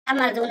I'm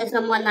not doing this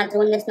no more, I'm not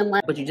doing this no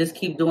more. But you just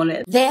keep doing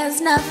it.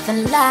 There's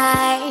nothing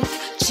like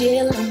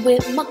chilling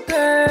with my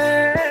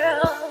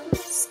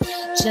girls.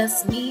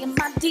 Just me and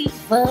my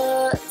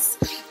divas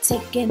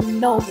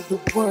taking over the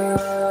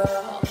world.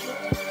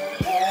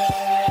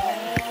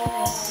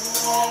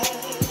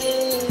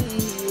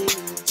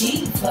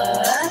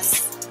 Divas.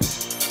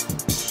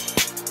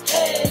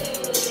 Hey,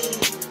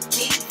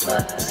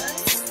 divas.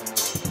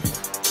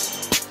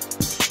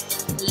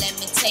 Let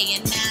me tell you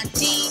now,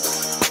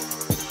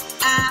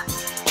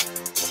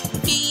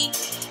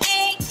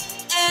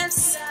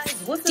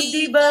 What's up,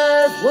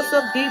 divas? What's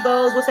up,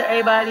 divos? What's up,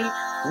 everybody?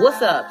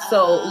 What's up?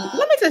 So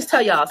let me just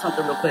tell y'all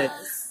something real quick.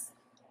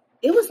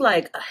 It was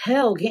like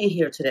hell getting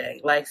here today.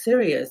 Like,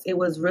 serious. It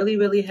was really,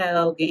 really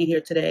hell getting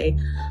here today.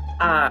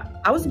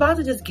 I was about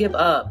to just give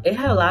up. It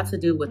had a lot to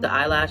do with the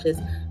eyelashes.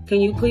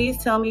 Can you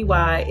please tell me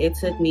why it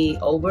took me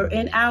over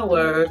an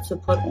hour to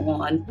put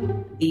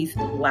on these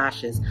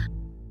lashes?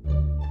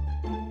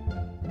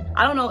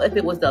 I don't know if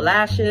it was the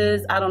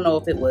lashes. I don't know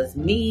if it was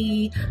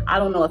me. I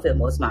don't know if it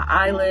was my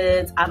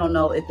eyelids. I don't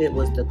know if it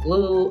was the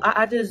glue.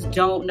 I just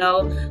don't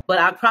know. But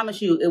I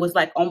promise you, it was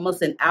like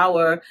almost an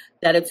hour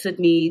that it took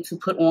me to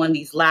put on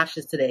these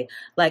lashes today.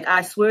 Like,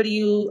 I swear to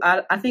you,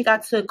 I think I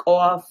took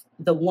off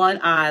the one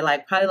eye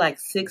like probably like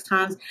 6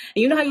 times.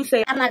 And you know how you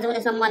say, I'm not doing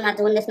this no more, I'm not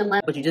doing this no more.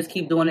 But you just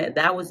keep doing it.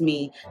 That was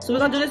me. So we're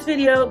gonna do this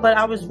video, but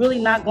I was really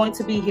not going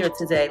to be here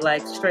today,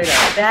 like straight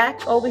up.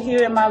 Back over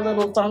here in my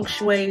little feng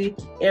shui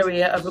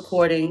area of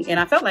recording, and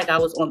I felt like I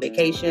was on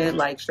vacation,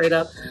 like straight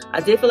up. I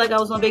did feel like I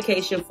was on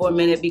vacation for a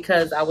minute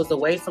because I was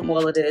away from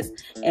all of this,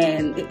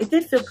 and it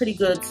did feel pretty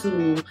good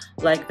to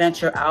like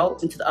venture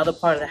out into the other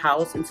part of the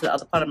house, into the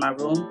other part of my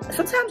room.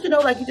 Sometimes, you know,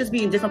 like you just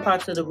be in different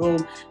parts of the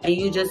room and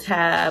you just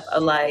have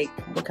a like,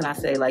 what can I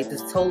say, like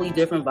this totally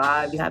different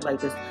vibe. You have like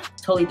this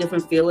totally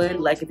different feeling,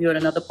 like if you're in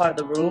another part of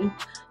the room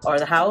or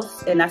the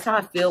house. And that's how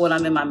I feel when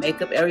I'm in my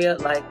makeup area.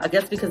 Like, I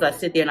guess because I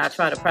sit there and I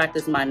try to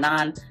practice my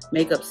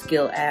non-makeup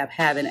skill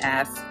having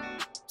ass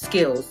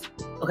skills.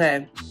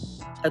 Okay,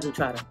 I do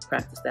try to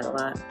practice that a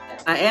lot.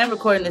 I am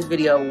recording this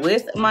video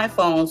with my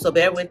phone, so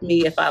bear with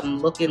me if I'm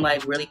looking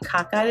like really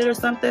cockeyed or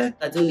something.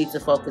 I do need to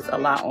focus a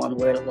lot on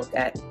where to look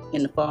at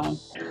in the phone.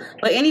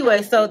 But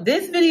anyway, so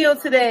this video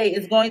today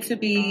is going to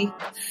be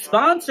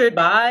sponsored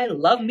by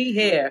Love Me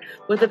Hair,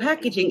 where the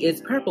packaging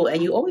is purple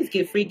and you always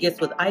get free gifts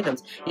with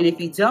items. And if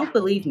you don't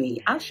believe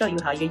me, I'll show you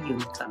how your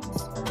unit comes.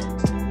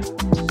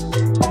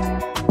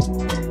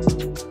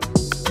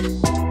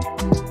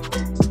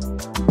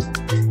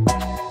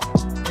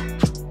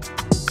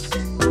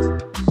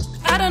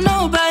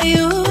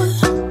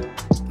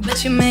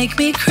 You make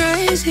me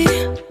crazy.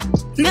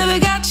 Never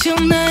got your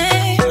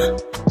name,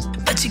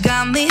 but you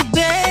got me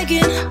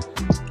begging.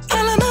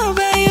 All I know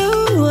about you,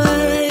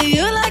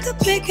 you're like a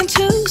pick and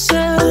choose.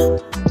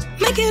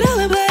 Make it all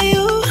about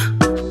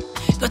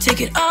you. Go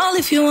take it all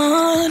if you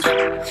want.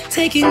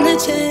 Taking the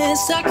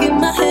chance, stuck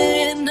in my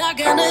head, not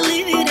gonna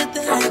leave it at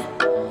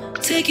that.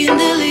 Taking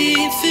the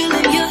lead,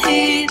 feeling your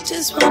heat.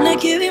 Just wanna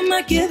give you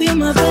my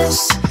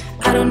best.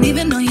 I don't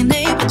even know your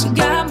name, but you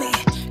got me,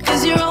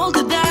 'cause you're all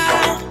to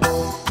die.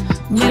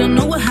 We don't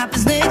know what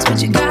happens next, but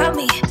you got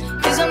me,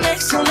 'cause I'm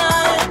next in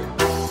line.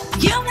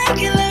 You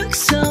make it look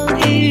so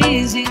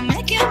easy,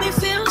 making me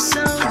feel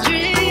so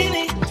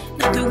dreamy.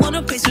 Never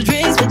wanna place with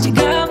dreams, but you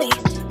got me,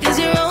 'cause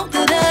you're all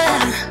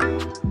that.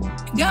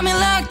 Got me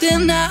locked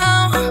in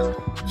now.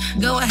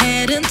 Go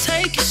ahead and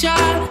take a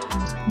shot.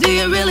 Do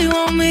you really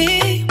want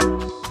me?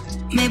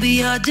 Maybe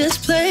you're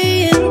just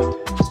playing.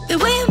 The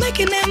way you're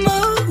making that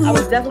move. I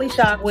was definitely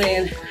shocked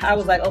when I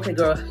was like, okay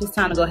girl, it's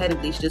time to go ahead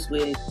and bleach this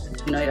wig.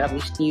 You know, I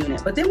bleached the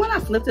unit. But then when I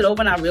flipped it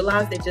over and I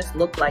realized it just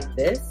looked like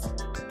this,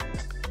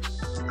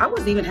 I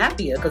was even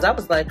happier, because I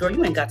was like, girl,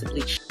 you ain't got to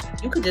bleach.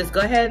 You could just go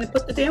ahead and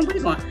put the damn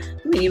wig on.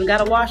 You ain't even got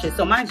to wash it.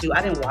 So mind you,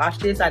 I didn't wash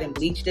this, I didn't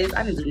bleach this,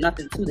 I didn't do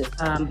nothing to this.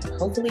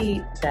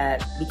 Hopefully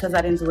that, because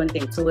I didn't do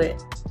anything to it,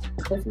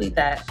 hopefully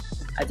that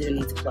I didn't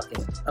need to pluck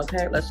it.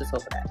 Okay, let's just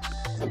hope for that.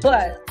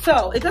 But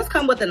so it does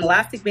come with an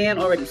elastic band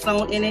already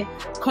sewn in it,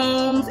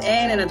 combs,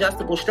 and an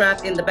adjustable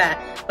strap in the back.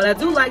 But I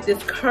do like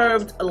this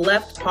curved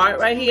left part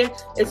right here.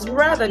 It's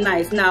rather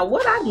nice. Now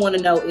what I want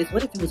to know is,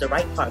 what if you was a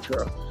right part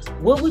girl?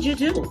 What would you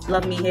do?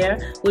 Love Me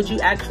Hair, would you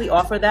actually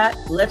offer that?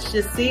 Let's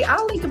just see.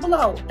 I'll link it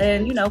below,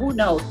 and you know, who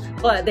knows.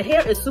 But the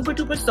hair is super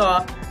duper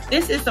soft.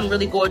 This is some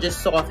really gorgeous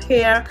soft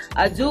hair.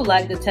 I do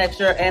like the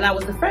texture, and I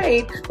was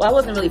afraid, well, I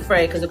wasn't really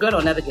afraid because the girl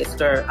don't never get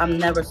scared. I'm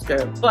never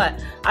scared.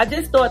 But I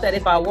just thought that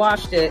if I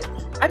washed it,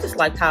 I just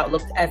liked how it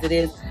looked as it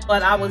is.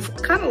 But I was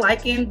kind of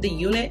liking the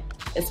unit,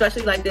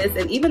 especially like this.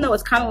 And even though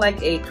it's kind of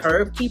like a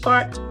curved key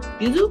part,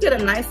 you do get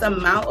a nice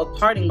amount of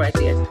parting right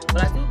there.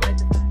 But I do like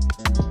the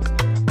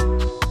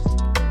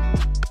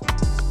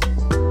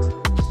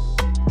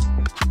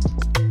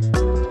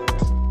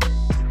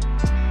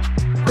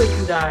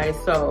you guys,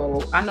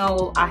 so I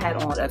know I had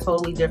on a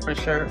totally different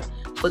shirt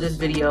for this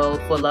video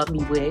for Love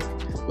Me Wig,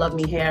 Love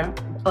Me Hair,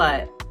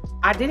 but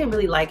I didn't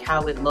really like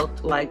how it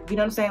looked. Like, you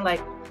know what I'm saying?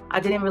 Like, I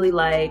didn't really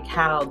like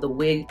how the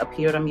wig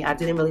appeared on me. I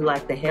didn't really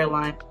like the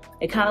hairline.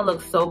 It kind of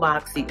looked so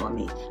boxy on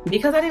me.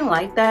 Because I didn't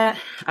like that,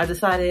 I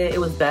decided it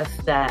was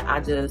best that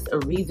I just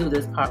redo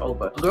this part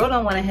over. Girl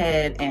done went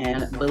ahead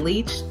and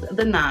bleached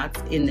the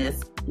knots in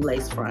this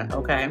lace front,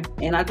 okay?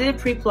 And I did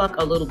pre-pluck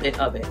a little bit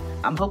of it.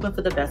 I'm hoping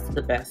for the best of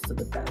the best of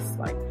the best.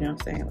 Like, you know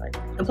what I'm saying? Like,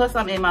 and plus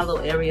I'm in my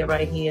little area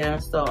right here,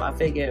 so I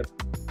figured,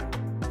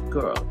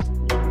 girl.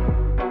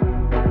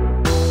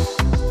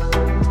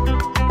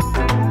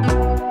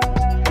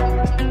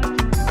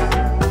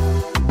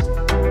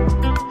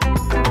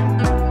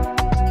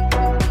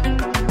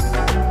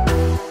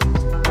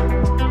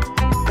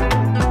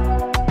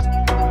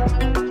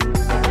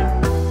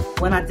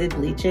 When I did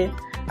bleach it,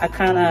 I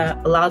kind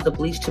of allowed the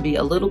bleach to be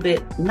a little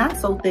bit, not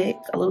so thick,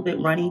 a little bit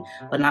runny,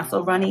 but not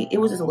so runny. It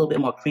was just a little bit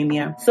more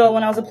creamier. So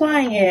when I was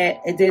applying it,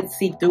 it did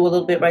seep through a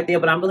little bit right there,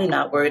 but I'm really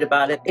not worried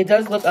about it. It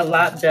does look a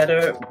lot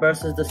better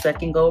versus the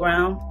second go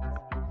round.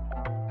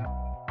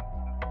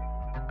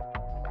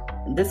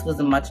 This was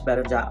a much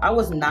better job. I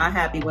was not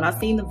happy when I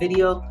seen the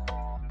video.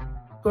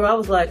 Girl, I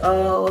was like,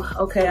 oh,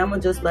 okay, I'm gonna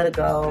just let it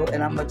go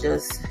and I'm gonna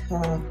just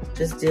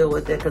deal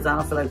with it because I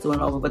don't feel like doing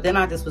it over. But then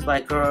I just was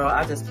like, girl,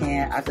 I just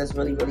can't. I just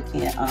really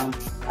can't.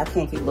 I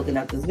can't keep looking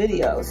at this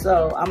video.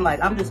 So I'm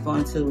like, I'm just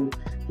going to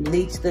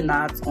bleach the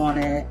knots on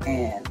it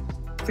and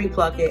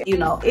pre-pluck it. You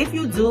know, if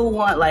you do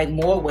want like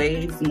more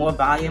waves, more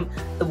volume,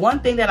 the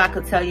one thing that I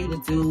could tell you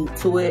to do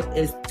to it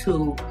is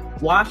to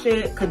wash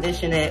it,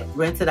 condition it,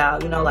 rinse it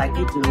out, you know, like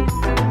you do.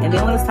 And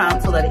then when it's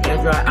time to let it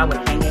air dry, I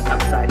would hang it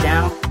upside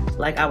down.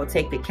 Like I would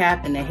take the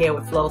cap and the hair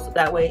would flow so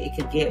that way it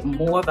could get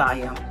more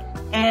volume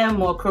and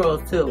more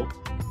curls too.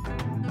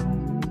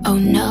 Oh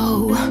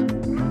no,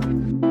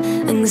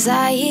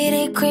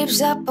 anxiety creeps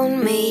up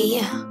on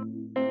me.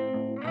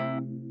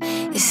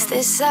 Is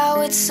this how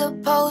it's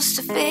supposed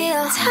to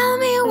feel? Tell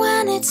me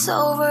when it's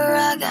over,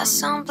 I got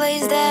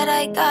someplace that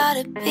I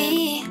gotta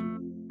be.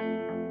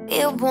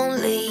 It won't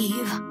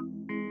leave.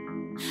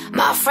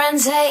 My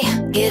friends say,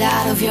 get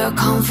out of your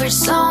comfort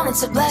zone,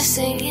 it's a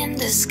blessing in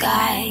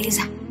disguise.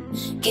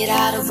 Get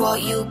out of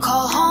what you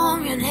call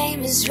home, your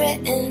name is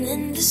written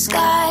in the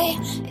sky.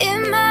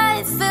 It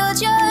might feel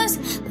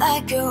just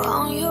like you're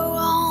on your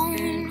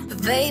own,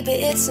 but baby,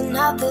 it's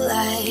another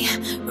lie.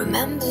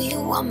 Remember you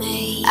were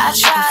made. I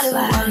try to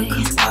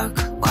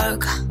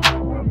work,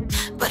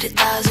 but it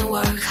doesn't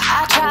work.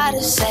 I try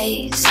to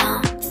say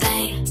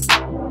something,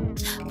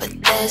 but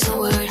there's a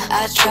word.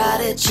 I try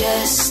to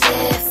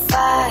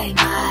justify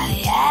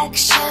my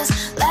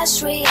actions,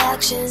 less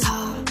reactions,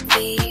 heart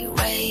be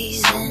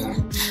raising.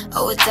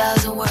 Oh, it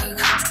doesn't work.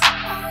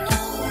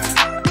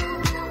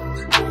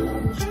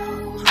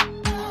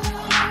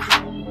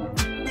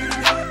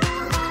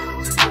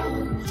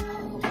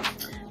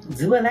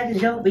 Do it like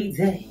it's your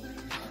B-day.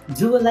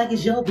 Do it like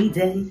it's your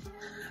B-day.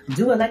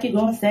 Do it like you're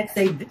going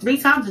sexy. 3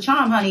 times the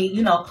charm, honey,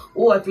 you know,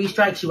 or 3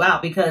 strikes you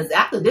out, because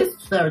after this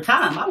 3rd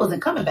time, I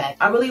wasn't coming back.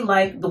 I really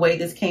like the way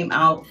this came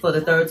out for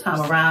the 3rd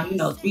time around, you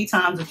know, 3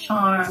 times the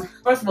charm.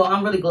 First of all,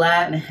 I'm really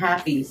glad and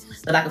happy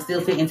that I can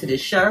still fit into this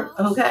shirt,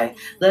 okay?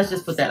 Let's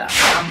just put that out.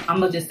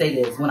 I'm gonna just say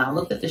this. When I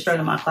looked at the shirt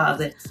in my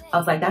closet, I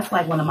was like, that's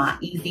like one of my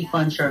easy,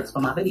 fun shirts for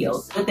my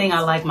videos. Good thing I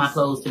like my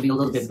clothes to be a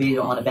little bit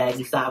bigger on the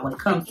baggy side when it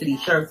comes to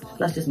these shirts.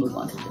 Let's just move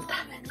on to this topic.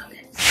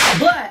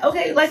 But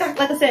okay, like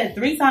I said,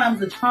 3 times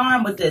the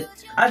charm with this.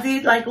 I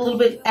did like add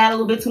a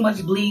little bit too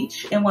much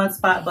bleach in one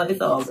spot, but it's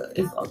all good.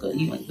 It's all good.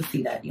 You don't even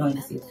see that. You don't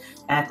even see it.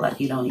 Act like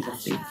you don't even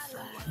see.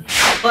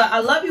 But I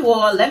love you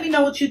all. Let me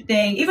know what you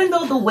think. Even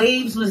though the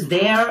waves was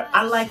there,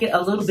 I like it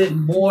a little bit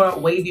more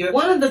wavier.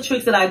 One of the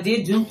tricks that I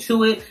did do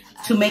to it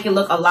to make it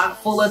look a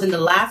lot fuller than the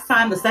last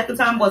time, the second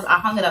time, was I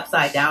hung it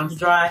upside down to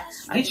dry.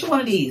 Get you one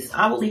of these.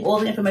 I will leave all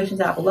the information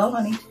down below,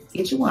 honey.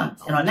 Get you one.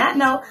 And on that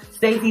note,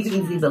 stay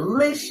easy,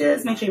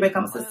 delicious. Make sure you rate,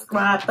 comment,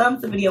 subscribe,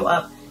 thumbs the video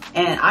up.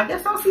 And I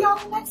guess I'll see y'all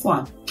in the next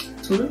one.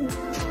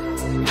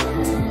 Toodaloo.